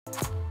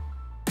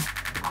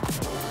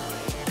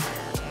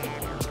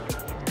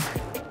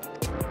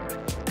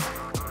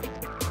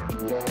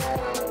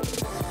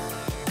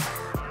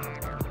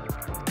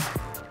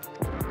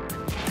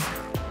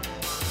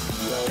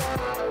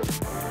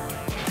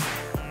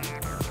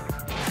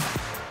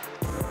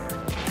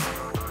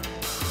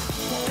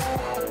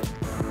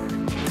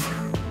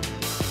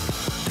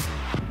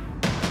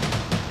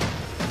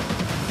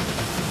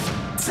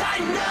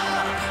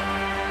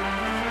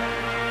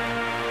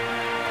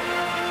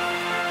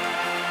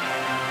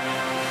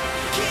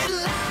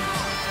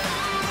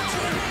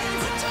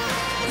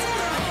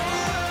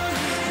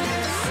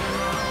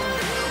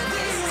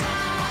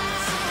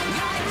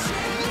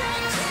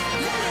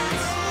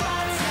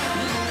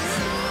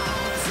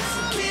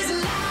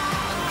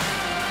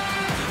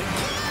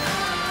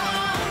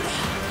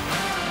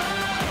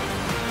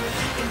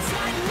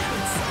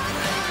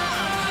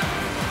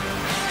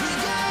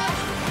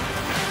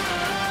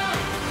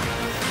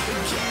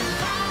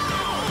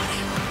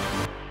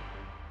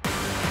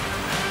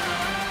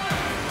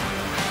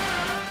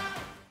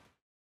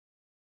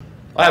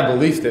I have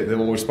belief that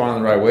we'll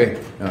respond the right way,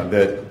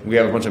 that we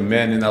have a bunch of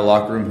men in that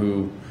locker room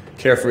who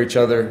care for each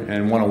other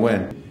and want to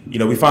win. You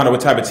know, we find out what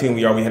type of team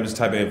we are when we have this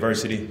type of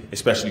adversity,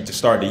 especially to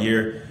start the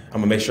year. I'm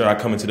going to make sure I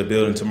come into the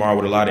building tomorrow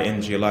with a lot of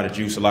energy, a lot of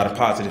juice, a lot of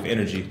positive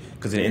energy,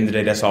 because at the end of the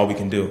day, that's all we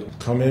can do.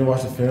 Come in,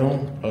 watch the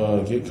film,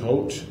 get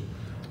coached,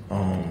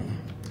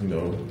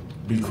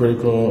 be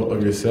critical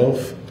of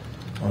yourself,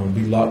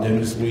 be locked in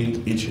this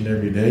week each and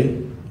every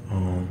day.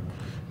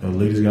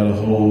 Leaders got to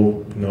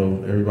hold,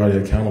 everybody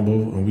accountable,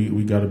 and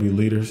we got to be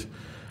leaders.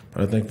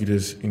 But I think we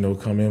just,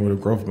 come in with a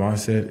growth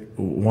mindset,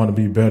 want to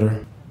be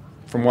better.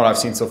 From what I've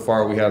seen so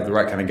far, we have the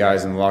right kind of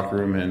guys in the locker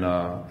room, and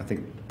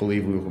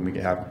believe we will make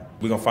it happen.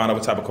 We're going to find out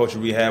what type of culture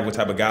we have, what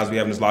type of guys we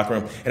have in this locker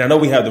room. And I know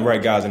we have the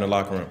right guys in the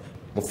locker room.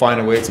 We'll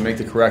find a way to make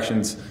the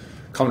corrections,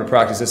 come to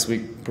practice this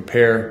week,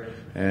 prepare,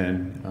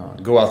 and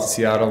go out to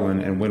Seattle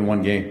and win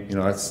one game.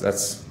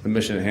 That's the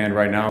mission at hand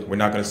right now. We're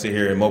not going to sit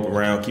here and mope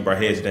around, keep our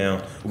heads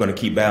down. We're going to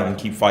keep battling,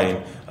 keep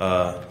fighting,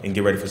 and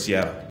get ready for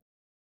Seattle.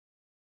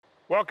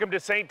 Welcome to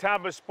St.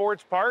 Thomas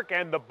Sports Park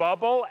and the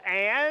Bubble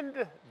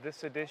and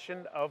this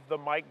edition of the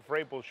Mike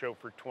Vrabel Show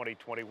for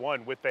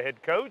 2021 with the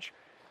head coach.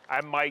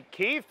 I'm Mike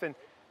Keith, and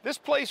this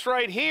place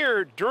right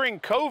here during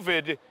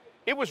COVID,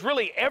 it was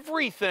really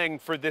everything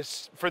for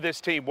this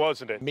team,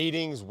 wasn't it?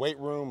 Meetings, weight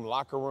room,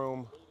 locker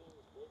room,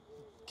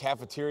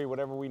 cafeteria,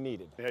 whatever we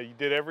needed. Yeah, you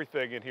did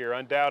everything in here,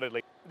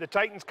 undoubtedly. The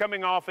Titans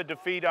coming off a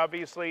defeat,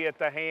 obviously, at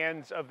the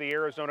hands of the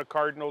Arizona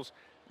Cardinals.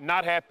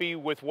 Not happy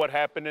with what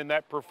happened in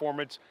that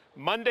performance.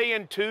 Monday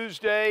and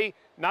Tuesday,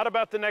 not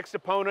about the next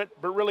opponent,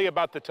 but really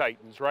about the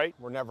Titans, right?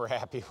 We're never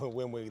happy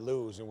when we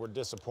lose, and we're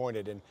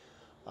disappointed. And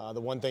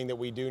the one thing that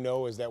we do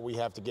know is that we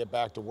have to get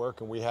back to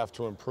work, and we have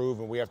to improve,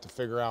 and we have to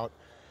figure out,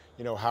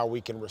 how we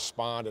can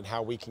respond and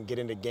how we can get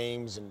into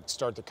games and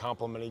start to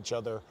complement each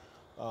other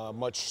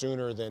much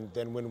sooner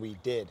than when we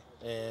did.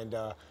 And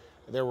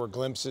there were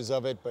glimpses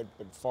of it, but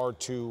far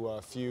too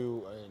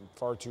few and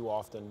far too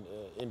often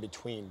in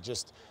between.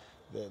 Just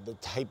the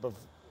type of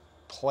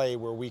play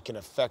where we can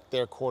affect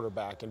their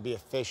quarterback and be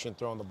efficient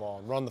throwing the ball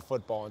and run the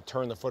football and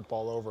turn the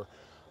football over.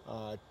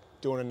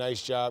 Doing a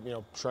nice job,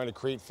 trying to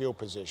create field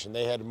position.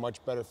 They had a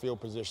much better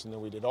field position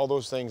than we did. All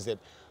those things that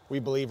we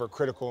believe are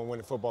critical in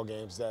winning football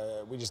games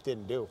that we just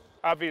didn't do.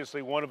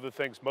 Obviously, one of the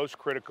things most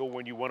critical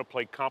when you want to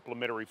play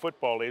complementary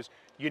football is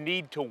you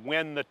need to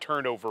win the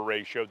turnover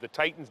ratio. The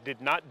Titans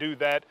did not do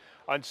that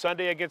on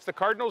Sunday against the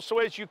Cardinals. So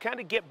as you kind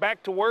of get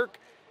back to work,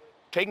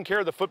 taking care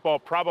of the football,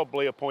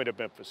 probably a point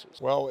of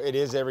emphasis. Well, it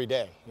is every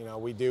day.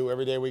 We do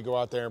every day we go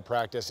out there and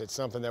practice. It's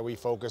something that we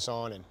focus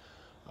on, and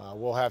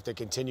we'll have to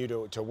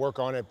continue to work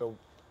on it. But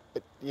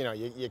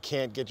you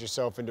can't get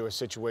yourself into a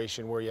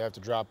situation where you have to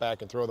drop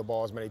back and throw the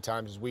ball as many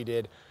times as we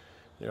did.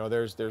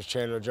 There's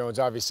Chandler Jones.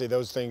 Obviously,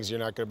 those things you're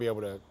not going to be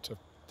able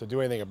to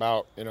do anything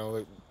about.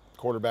 The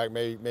quarterback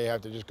may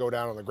have to just go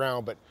down on the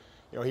ground, but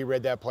he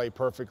read that play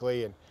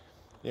perfectly. And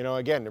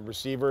again, the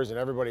receivers and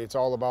everybody, it's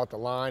all about the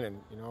line. And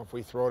if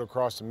we throw it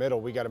across the middle,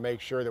 we got to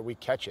make sure that we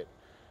catch it.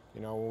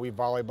 When we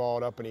volleyball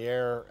it up in the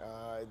air,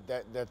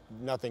 that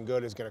nothing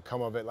good is going to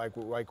come of it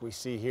like we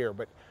see here.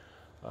 But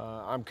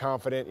I'm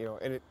confident.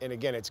 And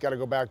again, it's got to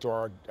go back to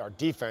our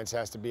defense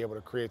has to be able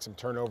to create some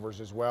turnovers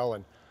as well.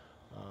 And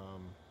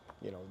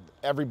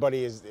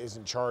everybody is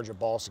in charge of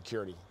ball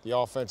security. The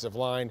offensive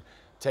line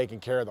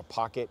taking care of the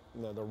pocket.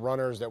 The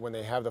runners that when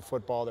they have the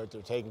football that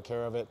they're taking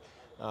care of it.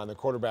 The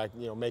quarterback,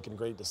 making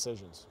great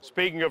decisions.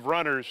 Speaking of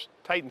runners,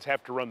 Titans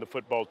have to run the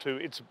football too.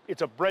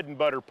 It's a bread and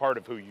butter part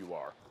of who you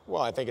are.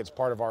 Well, I think it's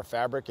part of our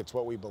fabric. It's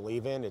what we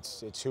believe in.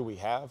 It's who we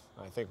have.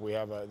 I think we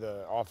have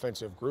the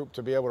offensive group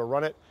to be able to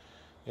run it.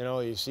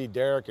 You see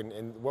Derek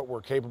and what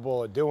we're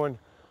capable of doing.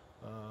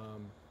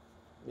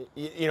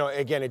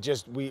 Again,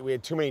 we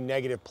had too many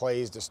negative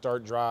plays to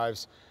start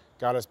drives,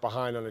 got us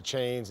behind on the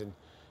chains, and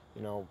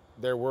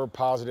there were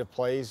positive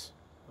plays,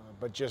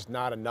 but just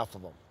not enough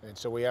of them. And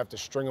so we have to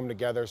string them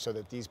together so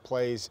that these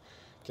plays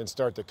can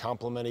start to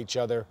complement each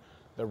other.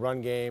 the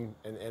run game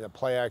and the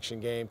play action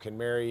game can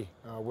marry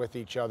with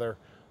each other,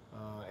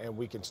 and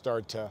we can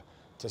start to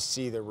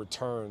see the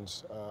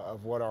returns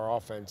of what our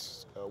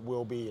offense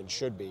will be and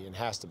should be and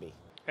has to be.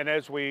 And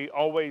as we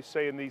always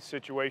say in these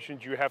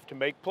situations, you have to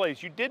make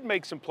plays. You did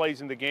make some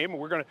plays in the game, and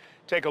we're going to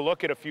take a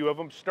look at a few of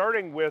them,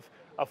 starting with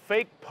a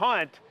fake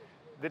punt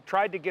that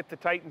tried to get the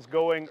Titans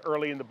going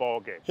early in the ball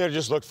game. Yeah,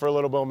 just looked for a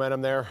little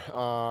momentum there.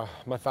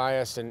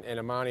 Matthias and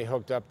Amani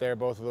hooked up there,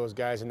 both of those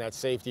guys in that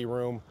safety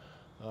room.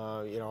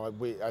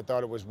 I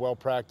thought it was well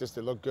practiced.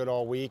 It looked good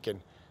all week, and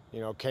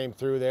came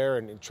through there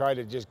and tried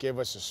to just give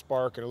us a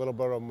spark and a little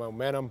bit of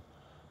momentum.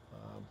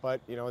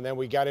 And then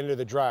we got into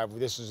the drive.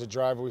 This is a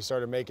drive where we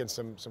started making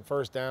some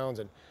first downs,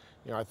 and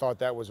I thought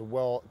that was a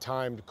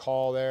well-timed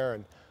call there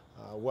and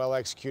well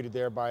executed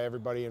there by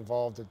everybody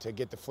involved to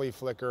get the flea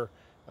flicker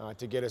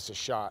to get us a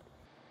shot.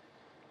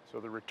 So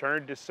the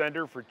return to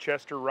sender for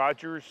Chester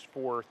Rogers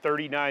for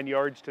 39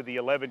 yards to the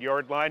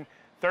 11-yard line.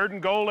 3rd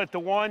and goal at the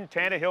 1.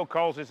 Tannehill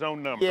calls his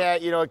own number. Yeah,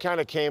 it kind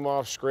of came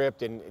off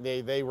script, and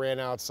they ran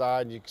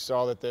outside, and you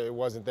saw that it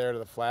wasn't there to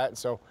the flat. And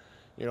so,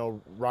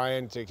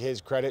 Ryan, to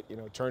his credit,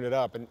 turned it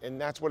up.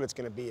 And that's what it's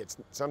going to be.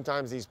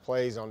 Sometimes these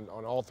plays on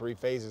all 3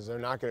 phases, they're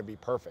not going to be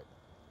perfect.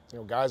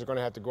 Guys are going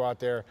to have to go out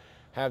there,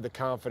 have the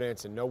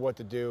confidence, and know what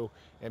to do,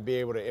 and be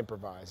able to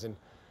improvise. And,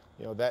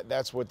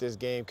 that's what this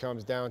game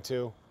comes down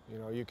to.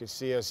 You can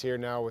see us here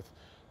now with,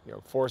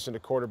 forcing the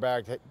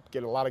quarterback,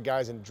 get a lot of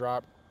guys in the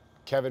drop.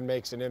 Kevin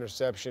makes an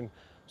interception.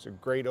 It's a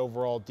great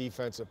overall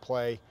defensive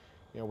play.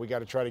 We got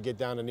to try to get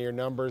down to near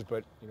numbers,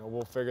 but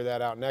we'll figure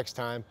that out next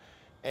time.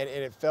 And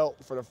it felt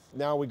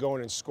now we go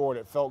in and scored.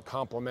 It felt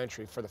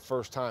complimentary for the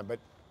first time, but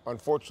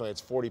unfortunately,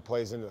 it's 40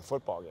 plays into the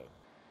football game.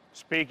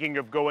 Speaking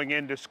of going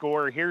in to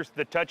score, here's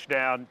the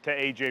touchdown to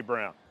A.J.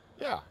 Brown.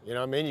 Yeah,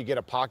 you get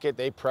a pocket,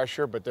 they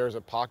pressure, but there's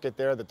a pocket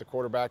there that the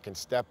quarterback can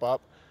step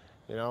up,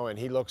 and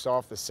he looks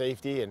off the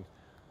safety, and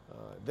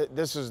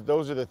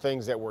those are the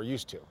things that we're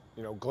used to,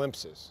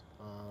 glimpses.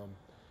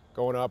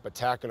 Going up,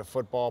 attacking a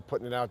football,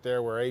 putting it out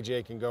there where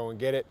A.J. can go and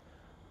get it,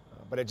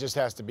 but it just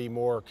has to be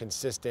more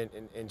consistent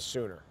and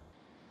sooner.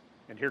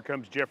 And here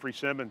comes Jeffrey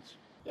Simmons.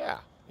 Yeah,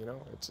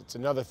 it's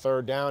another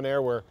 3rd down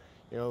there where,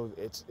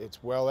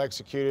 it's well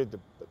executed,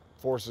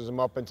 forces him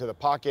up into the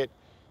pocket,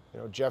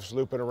 Jeff's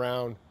looping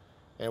around,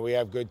 and we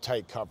have good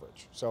tight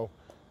coverage. So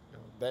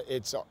that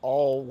it's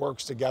all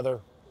works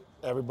together.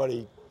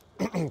 Everybody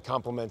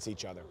complements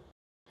each other.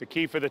 The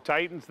key for the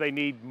Titans, they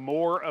need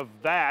more of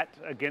that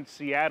against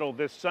Seattle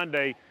this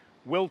Sunday.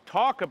 We'll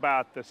talk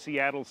about the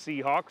Seattle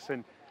Seahawks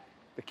and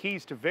the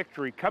keys to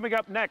victory coming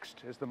up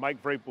next as the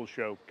Mike Vrabel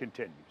Show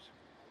continues.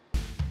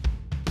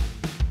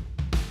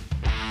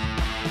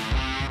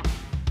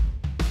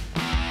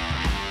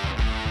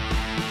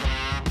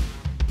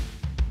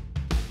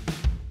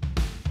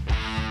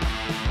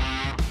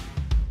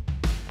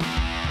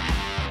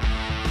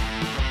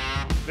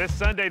 This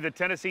Sunday, the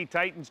Tennessee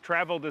Titans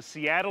travel to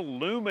Seattle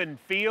Lumen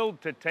Field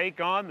to take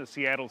on the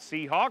Seattle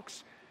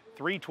Seahawks.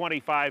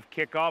 3:25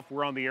 kickoff.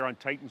 We're on the air on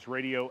Titans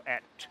Radio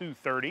at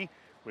 2:30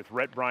 with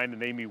Rhett Bryan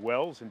and Amy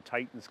Wells and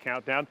Titans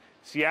Countdown.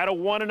 Seattle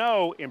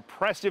 1-0,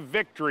 impressive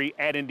victory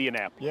at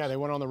Indianapolis. Yeah, they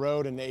went on the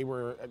road and they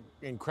were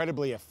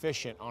incredibly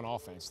efficient on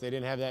offense. They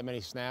didn't have that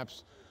many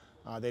snaps.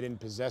 They didn't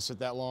possess it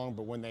that long,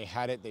 but when they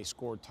had it, they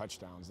scored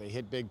touchdowns. They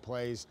hit big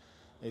plays.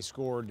 They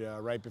scored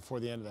right before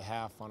the end of the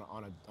half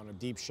on a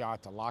deep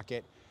shot to lock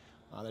it.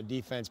 The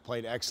defense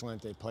played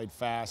excellent. They played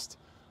fast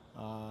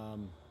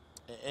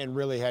and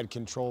really had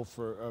control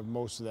of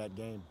most of that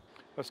game.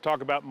 Let's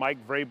talk about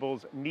Mike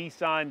Vrabel's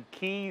Nissan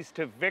keys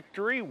to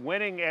victory,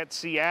 winning at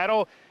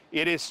Seattle.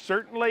 It is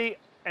certainly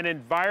an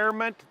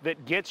environment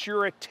that gets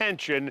your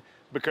attention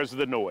because of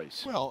the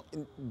noise. Well,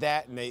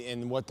 that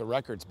and what the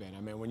record's been. I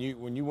mean, when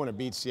you want to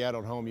beat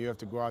Seattle at home, you have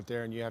to go out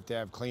there and you have to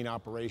have clean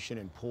operation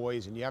and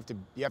poise, and you have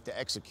to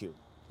execute.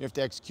 You have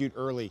to execute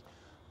early,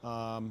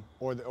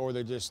 or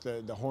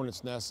the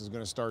hornet's nest is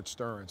going to start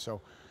stirring.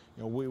 So,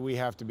 we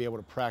have to be able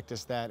to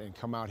practice that and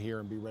come out here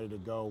and be ready to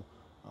go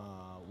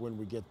when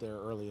we get there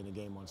early in the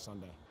game on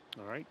Sunday.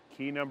 All right.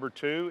 Key number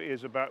 2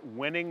 is about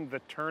winning the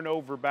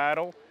turnover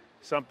battle.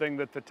 Something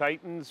that the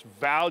Titans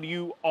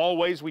value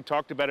always. We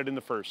talked about it in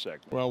the first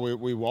segment. Well,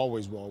 we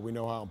always will. We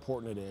know how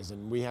important it is,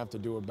 and we have to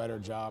do a better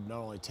job not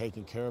only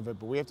taking care of it,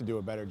 but we have to do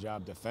a better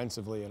job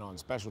defensively and on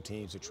special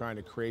teams of trying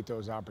to create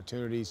those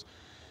opportunities,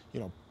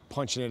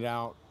 punching it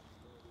out,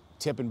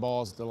 tipping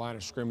balls at the line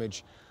of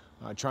scrimmage,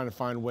 trying to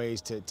find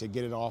ways to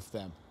get it off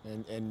them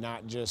and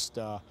not just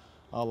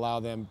allow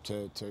them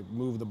to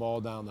move the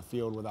ball down the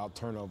field without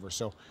turnover.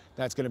 So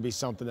that's going to be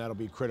something that'll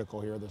be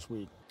critical here this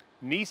week.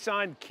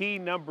 Nissan key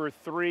number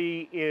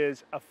 3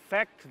 is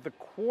affect the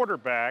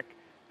quarterback.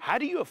 How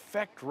do you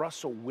affect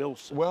Russell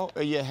Wilson? Well,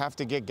 you have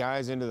to get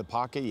guys into the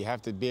pocket. You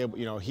have to be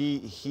able,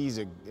 he's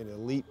an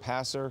elite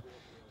passer.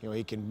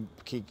 He can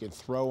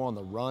throw on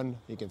the run.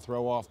 He can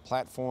throw off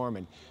platform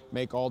and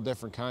make all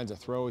different kinds of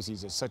throws.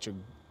 He's such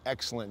an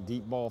excellent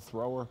deep ball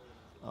thrower.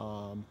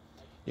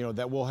 you know,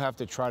 that we'll have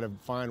to try to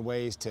find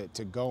ways to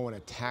go and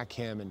attack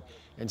him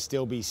and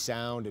still be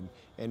sound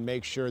and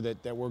make sure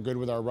that we're good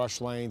with our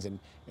rush lanes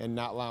and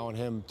not allowing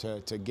him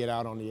to get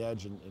out on the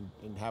edge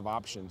and have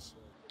options.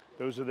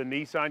 Those are the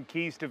Nissan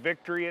keys to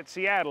victory at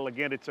Seattle.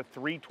 Again, it's a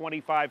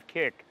 3:25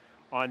 kick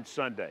on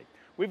Sunday.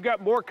 We've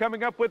got more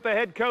coming up with the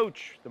head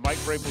coach. The Mike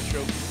Vrabel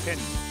Show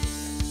continues.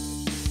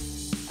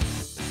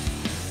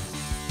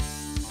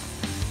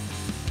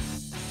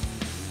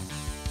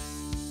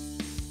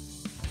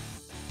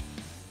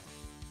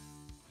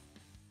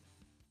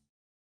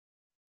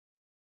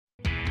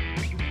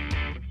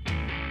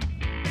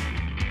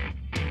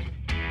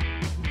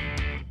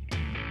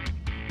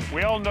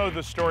 We all know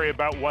the story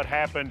about what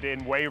happened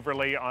in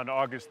Waverly on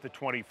August the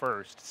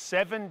 21st.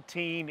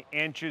 17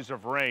 inches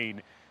of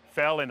rain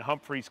fell in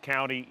Humphreys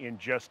County in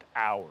just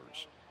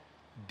hours.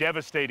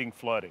 Devastating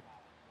flooding.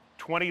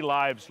 20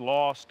 lives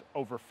lost,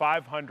 over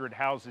 500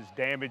 houses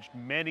damaged,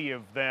 many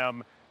of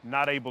them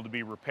not able to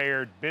be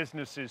repaired,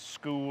 businesses,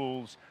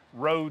 schools,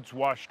 roads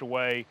washed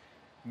away,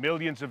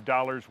 millions of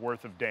dollars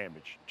worth of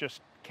damage.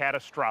 Just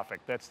catastrophic,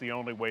 that's the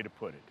only way to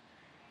put it.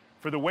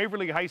 For the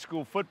Waverly High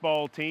School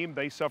football team,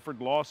 they suffered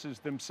losses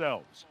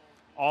themselves.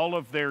 All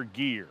of their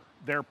gear,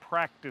 their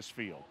practice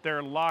field,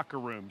 their locker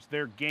rooms,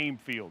 their game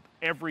field,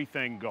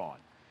 everything gone.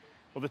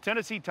 Well, the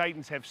Tennessee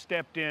Titans have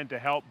stepped in to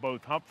help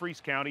both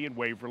Humphreys County and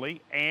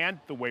Waverly and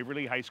the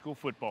Waverly High School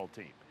football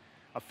team.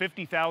 A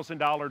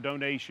 $50,000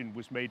 donation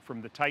was made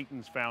from the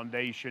Titans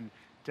Foundation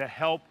to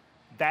help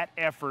that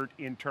effort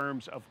in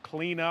terms of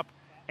cleanup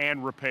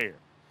and repair.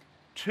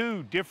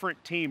 2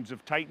 different teams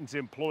of Titans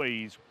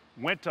employees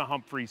went to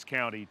Humphreys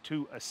County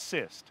to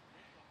assist,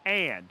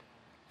 and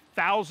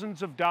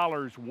thousands of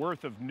dollars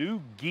worth of new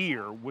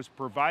gear was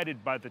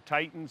provided by the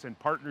Titans and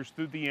partners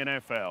through the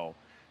NFL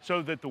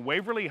so that the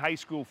Waverly High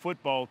School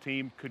football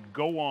team could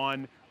go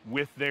on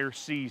with their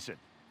season.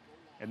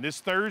 And this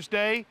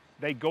Thursday,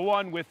 they go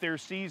on with their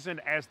season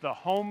as the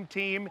home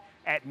team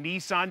at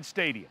Nissan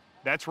Stadium.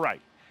 That's right.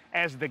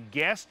 As the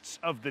guests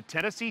of the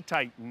Tennessee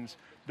Titans,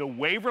 the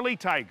Waverly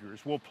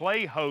Tigers will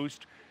play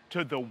host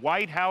to the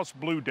White House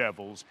Blue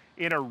Devils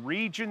in a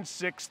Region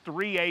 6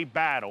 3A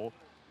battle,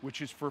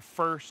 which is for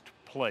first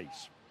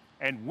place.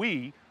 And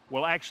we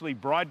will actually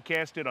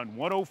broadcast it on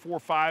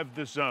 104.5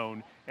 The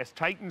Zone as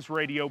Titans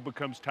Radio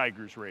becomes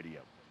Tigers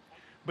Radio.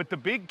 But the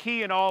big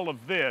key in all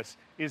of this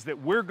is that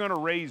we're going to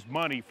raise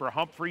money for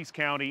Humphreys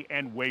County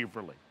and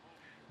Waverly.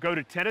 Go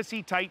to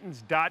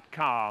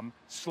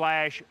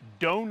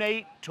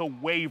TennesseeTitans.com/donate to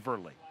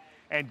Waverly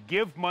and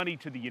give money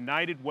to the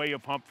United Way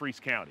of Humphreys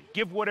County.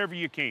 Give whatever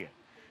you can.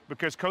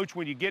 Because, Coach,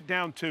 when you get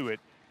down to it,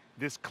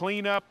 this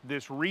cleanup,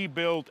 this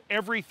rebuild,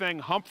 everything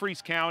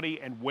Humphreys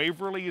County and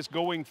Waverly is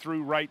going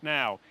through right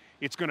now,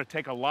 it's going to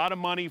take a lot of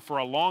money for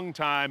a long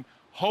time.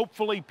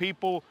 Hopefully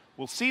people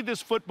will see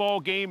this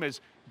football game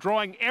as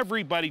drawing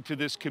everybody to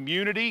this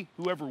community,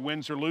 whoever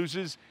wins or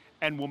loses,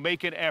 and will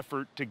make an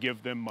effort to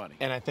give them money.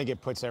 And I think it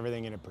puts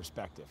everything into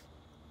perspective.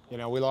 You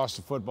know, we lost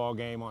a football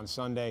game on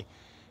Sunday.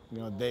 You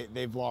know,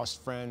 they've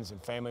lost friends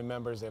and family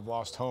members. They've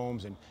lost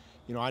homes. And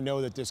you know, I know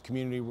that this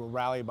community will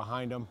rally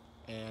behind them,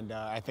 and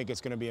I think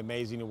it's going to be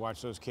amazing to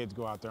watch those kids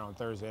go out there on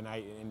Thursday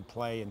night and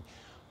play, and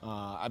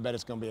I bet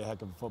it's going to be a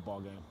heck of a football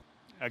game.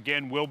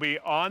 Again, we'll be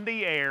on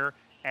the air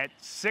at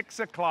 6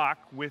 o'clock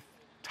with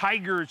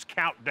Tigers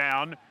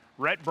Countdown,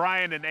 Rhett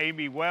Bryan and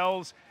Amy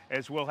Wells,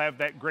 as we'll have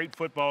that great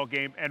football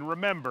game. And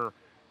remember,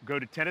 go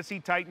to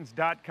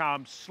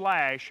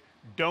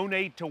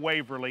TennesseeTitans.com/donate to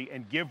Waverly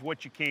and give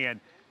what you can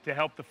to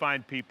help the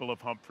fine people of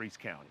Humphreys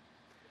County.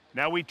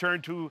 Now we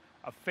turn to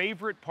a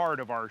favorite part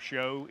of our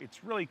show.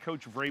 It's really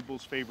Coach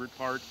Vrabel's favorite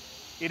part.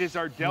 It is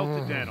our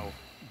Delta Dental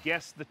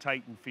Guess the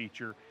Titan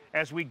feature.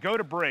 As we go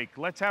to break,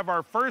 let's have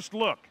our first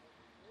look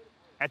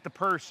at the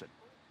person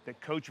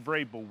that Coach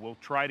Vrabel will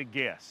try to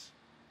guess.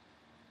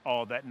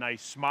 Oh, that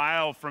nice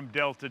smile from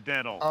Delta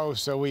Dental. Oh,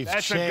 so we've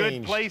changed. That's a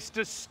good place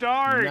to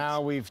start.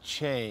 Now we've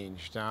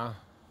changed, huh?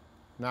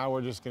 Now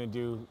we're just going to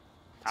do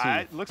teeth.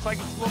 It looks like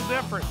it's a little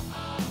different.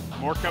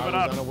 More coming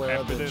up I was unaware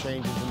after of the this.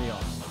 changes in the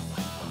office.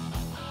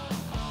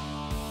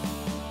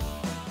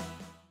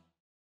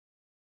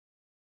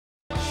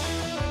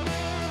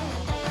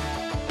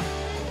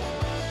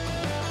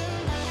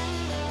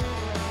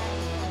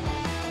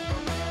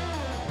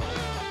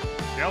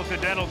 Delta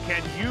Dental,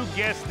 can you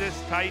guess this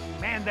Titan?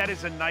 Man, that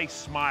is a nice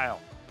smile.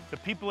 The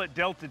people at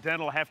Delta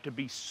Dental have to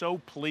be so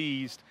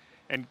pleased.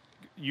 And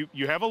you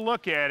have a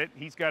look at it.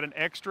 He's got an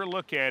extra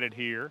look at it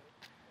here.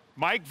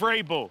 Mike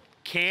Vrabel,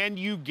 can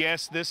you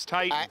guess this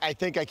Titan? I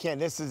think I can.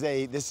 This is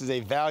a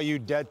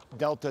valued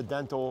Delta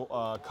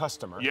Dental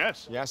customer.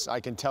 Yes. Yes, I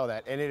can tell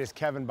that. And it is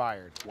Kevin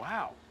Byard.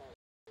 Wow.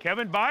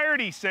 Kevin Byard,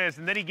 he says,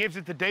 and then he gives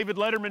it to David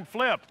Letterman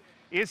Flip.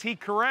 Is he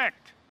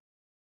correct?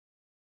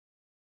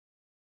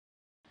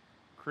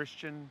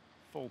 Christian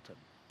Fulton.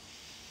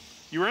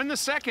 You were in the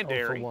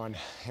secondary. 0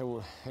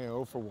 for 1.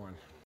 0 for 1.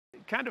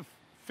 It kind of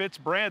fits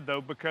Brad, though,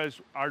 because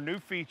our new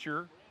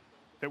feature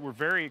that we're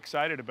very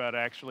excited about,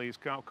 actually, is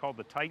called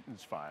the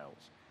Titans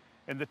Files.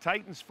 And the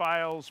Titans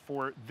Files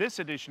for this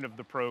edition of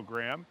the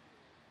program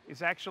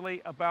is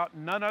actually about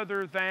none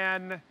other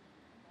than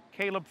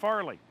Caleb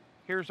Farley.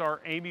 Here's our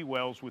Amy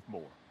Wells with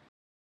more.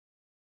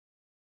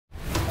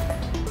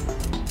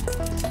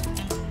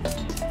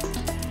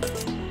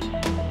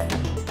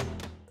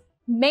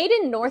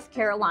 Maiden, North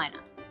Carolina,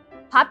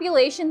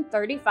 population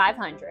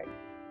 3,500,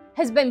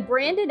 has been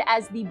branded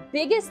as the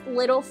biggest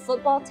little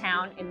football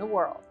town in the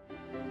world.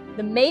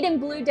 The Maiden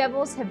Blue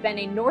Devils have been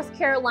a North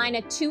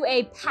Carolina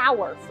 2A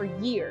power for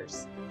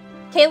years.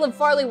 Caleb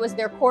Farley was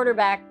their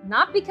quarterback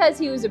not because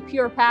he was a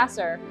pure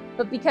passer,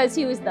 but because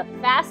he was the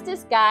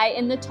fastest guy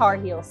in the Tar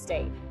Heel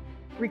state.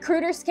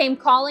 Recruiters came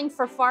calling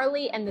for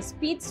Farley, and the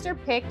speedster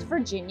picked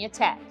Virginia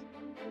Tech.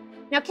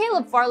 Now,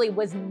 Caleb Farley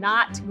was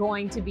not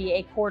going to be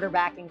a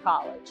quarterback in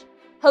college.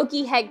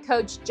 Hokie head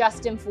coach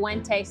Justin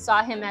Fuente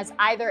saw him as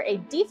either a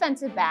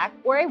defensive back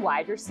or a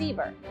wide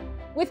receiver.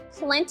 With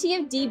plenty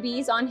of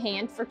DBs on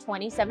hand for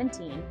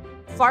 2017,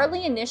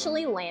 Farley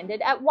initially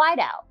landed at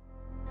wideout.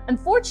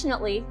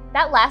 Unfortunately,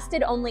 that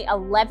lasted only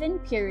 11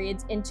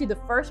 periods into the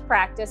first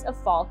practice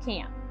of fall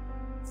camp.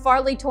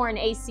 Farley tore an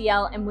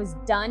ACL and was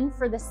done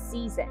for the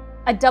season.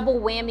 A double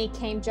whammy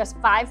came just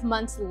 5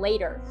 months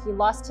later. He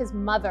lost his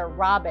mother,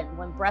 Robin,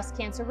 when breast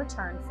cancer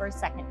returned for a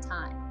second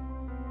time.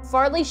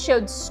 Farley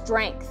showed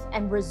strength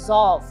and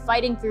resolve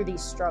fighting through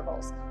these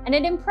struggles, and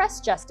it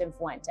impressed Justin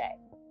Fuente.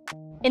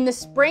 In the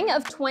spring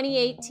of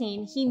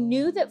 2018, he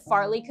knew that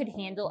Farley could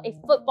handle a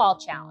football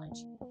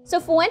challenge. So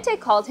Fuente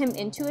called him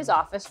into his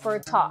office for a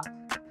talk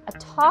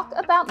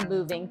about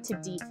moving to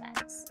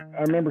defense.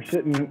 I remember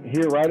sitting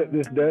here right at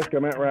this desk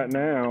I'm at right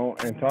now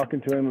and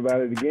talking to him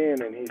about it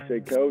again, and he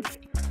said, Coach,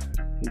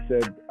 he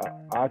said,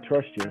 I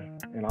trust you,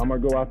 and I'm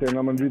going to go out there and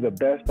I'm going to do the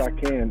best I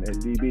can at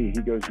DB.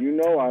 He goes, you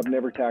know I've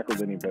never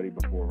tackled anybody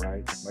before,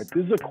 right? Like,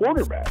 this is a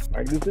quarterback.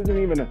 Like, this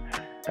isn't even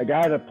a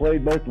guy that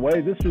played both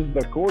ways. This was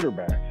the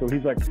quarterback. So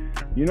he's like,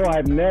 you know,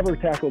 I've never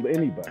tackled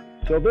anybody.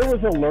 So there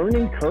was a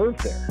learning curve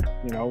there,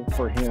 you know,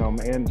 for him.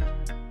 And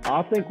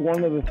I think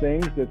one of the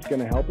things that's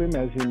going to help him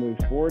as he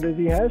moves forward is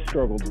he has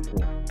struggled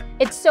before.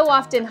 It's so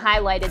often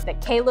highlighted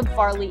that Caleb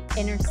Farley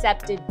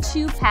intercepted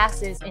 2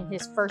 passes in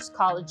his first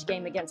college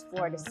game against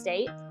Florida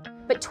State.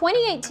 But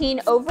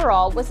 2018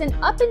 overall was an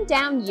up and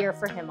down year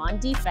for him on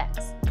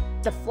defense.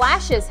 The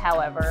flashes,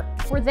 however,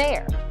 were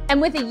there.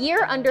 And with a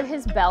year under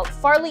his belt,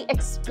 Farley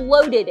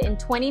exploded in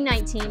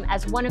 2019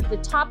 as one of the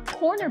top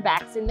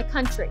cornerbacks in the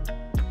country.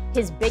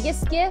 His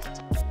biggest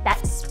gift?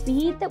 That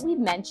speed that we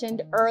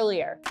mentioned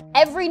earlier.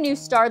 Every new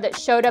star that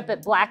showed up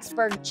at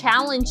Blacksburg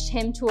challenged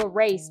him to a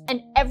race,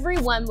 and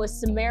everyone was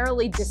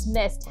summarily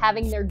dismissed,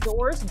 having their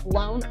doors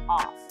blown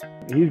off.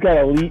 He's got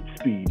elite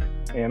speed,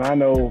 and I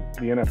know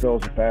the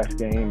NFL is a fast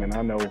game, and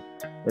I know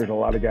there's a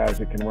lot of guys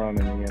that can run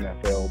in the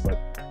NFL, but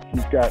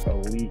he's got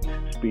elite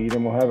speed,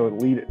 and we'll have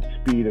elite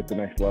speed at the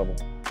next level.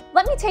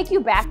 Let me take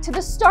you back to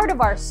the start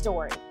of our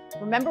story.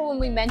 Remember when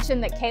we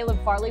mentioned that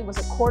Caleb Farley was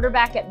a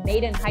quarterback at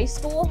Maiden High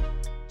School?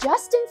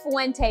 Justin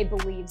Fuente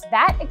believes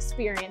that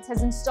experience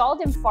has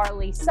installed in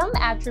Farley some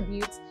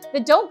attributes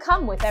that don't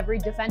come with every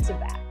defensive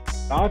back.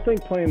 I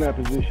think playing that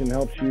position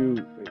helps you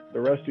the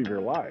rest of your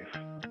life,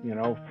 you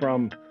know,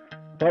 from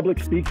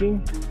public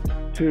speaking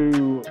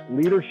to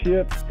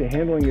leadership to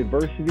handling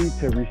adversity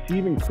to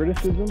receiving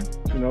criticism.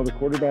 You know, the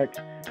quarterback,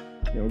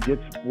 you know,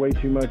 gets way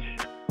too much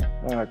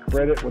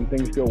credit when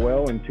things go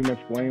well and too much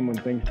blame when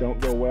things don't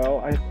go well.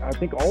 I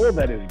think all of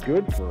that is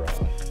good for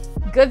us.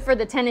 Good for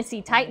the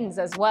Tennessee Titans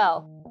as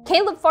well.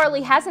 Caleb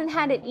Farley hasn't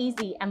had it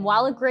easy, and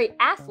while a great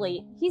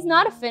athlete, he's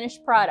not a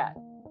finished product.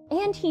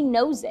 And he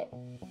knows it.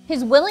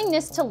 His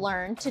willingness to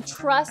learn, to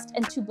trust,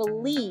 and to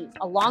believe,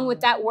 along with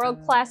that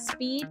world-class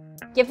speed,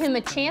 give him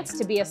a chance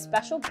to be a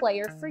special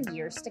player for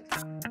years to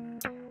come.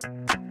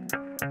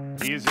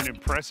 He is an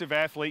impressive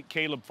athlete,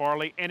 Caleb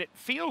Farley, and it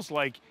feels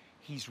like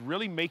he's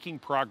really making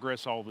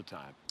progress all the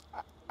time.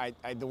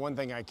 The one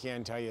thing I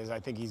can tell you is I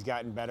think he's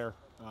gotten better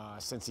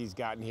since he's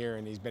gotten here,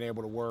 and he's been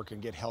able to work and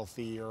get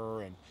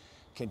healthier and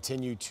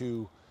continue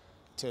to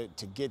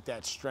get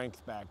that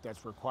strength back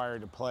that's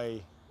required to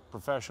play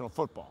professional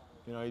football.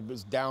 You know, he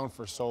was down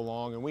for so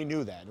long, and we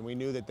knew that. And we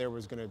knew that there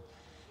was going to,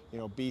 you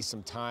know, be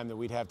some time that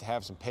we'd have to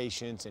have some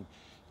patience. And,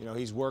 you know,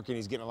 he's working,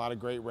 he's getting a lot of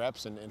great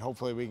reps, and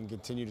hopefully we can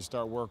continue to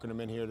start working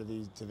him in here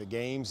to the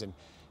games. And,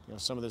 you know,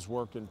 some of this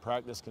work in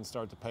practice can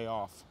start to pay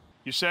off.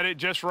 You said it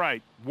just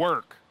right,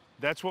 work.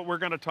 That's what we're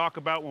going to talk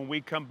about when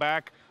we come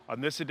back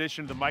on this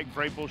edition of the Mike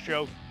Vrabel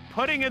Show.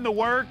 Putting in the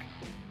work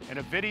and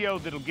a video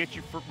that'll get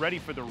you ready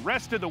for the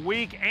rest of the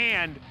week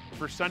and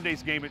for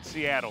Sunday's game at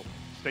Seattle.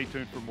 Stay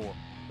tuned for more.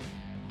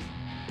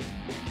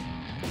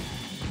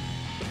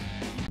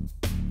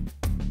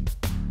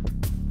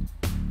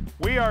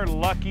 We are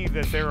lucky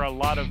that there are a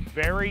lot of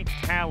very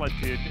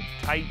talented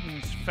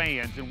Titans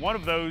fans, and one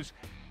of those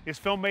is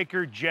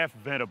filmmaker Jeff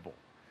Venable.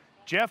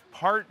 Jeff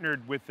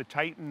partnered with the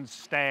Titans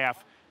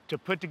staff to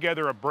put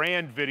together a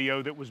brand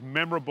video that was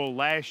memorable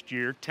last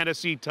year,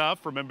 Tennessee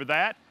Tough, remember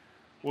that?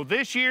 Well,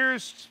 this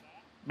year's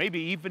maybe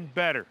even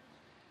better.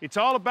 It's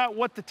all about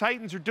what the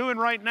Titans are doing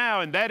right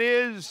now, and that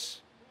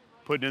is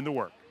putting in the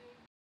work.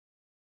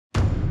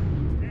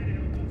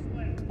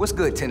 What's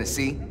good,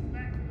 Tennessee?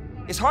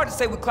 It's hard to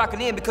say we're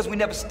clocking in because we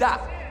never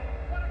stop.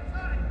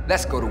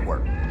 Let's go to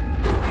work.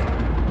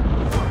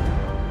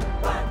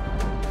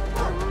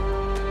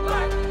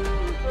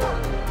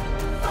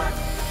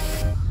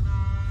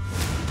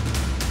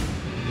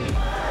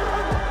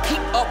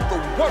 Keep up the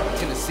work,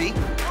 Tennessee.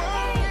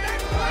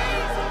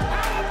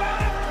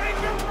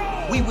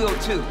 We will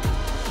too.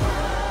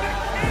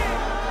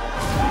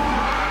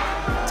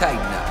 Tighten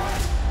up.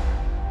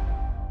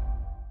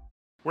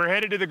 We're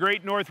headed to the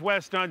Great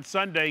Northwest on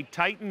Sunday.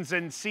 Titans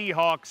and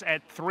Seahawks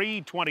at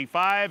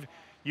 3:25.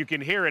 You can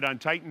hear it on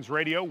Titans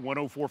Radio,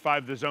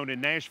 104.5 The Zone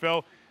in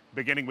Nashville,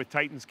 beginning with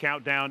Titans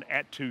Countdown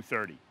at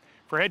 2:30.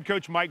 For head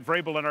coach Mike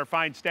Vrabel and our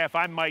fine staff,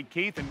 I'm Mike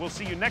Keith, and we'll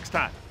see you next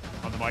time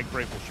on The Mike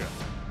Vrabel Show.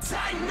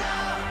 Tighten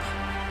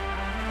up!